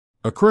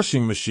A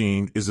crushing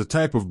machine is a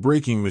type of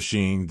breaking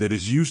machine that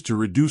is used to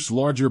reduce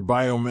larger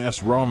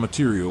biomass raw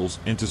materials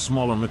into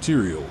smaller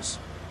materials.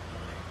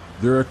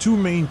 There are two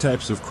main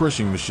types of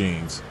crushing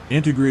machines: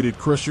 integrated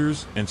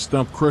crushers and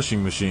stump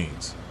crushing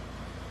machines.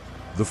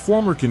 The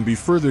former can be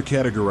further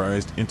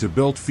categorized into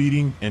belt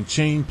feeding and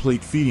chain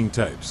plate feeding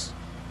types.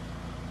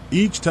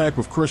 Each type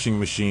of crushing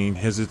machine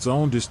has its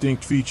own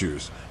distinct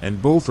features,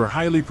 and both are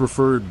highly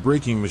preferred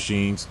breaking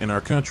machines in our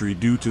country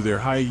due to their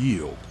high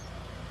yield.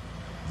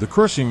 The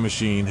crushing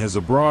machine has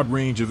a broad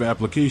range of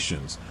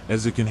applications,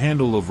 as it can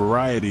handle a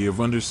variety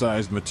of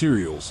undersized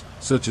materials,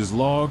 such as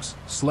logs,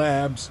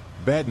 slabs,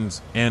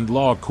 battens, and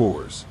log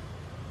cores.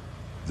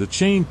 The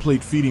chain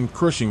plate feeding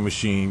crushing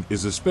machine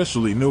is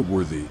especially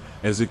noteworthy,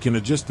 as it can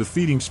adjust the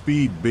feeding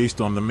speed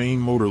based on the main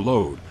motor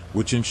load,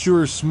 which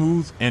ensures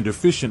smooth and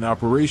efficient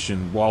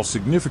operation while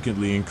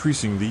significantly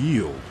increasing the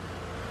yield.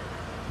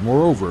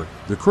 Moreover,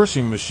 the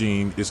crushing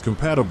machine is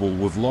compatible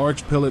with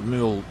large pellet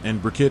mill and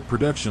briquette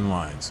production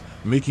lines,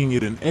 making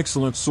it an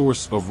excellent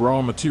source of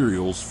raw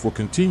materials for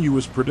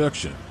continuous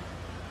production.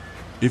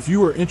 If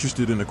you are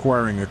interested in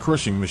acquiring a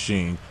crushing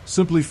machine,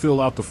 simply fill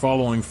out the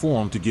following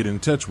form to get in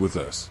touch with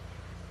us.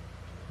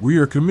 We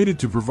are committed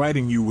to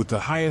providing you with the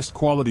highest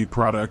quality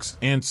products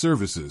and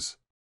services.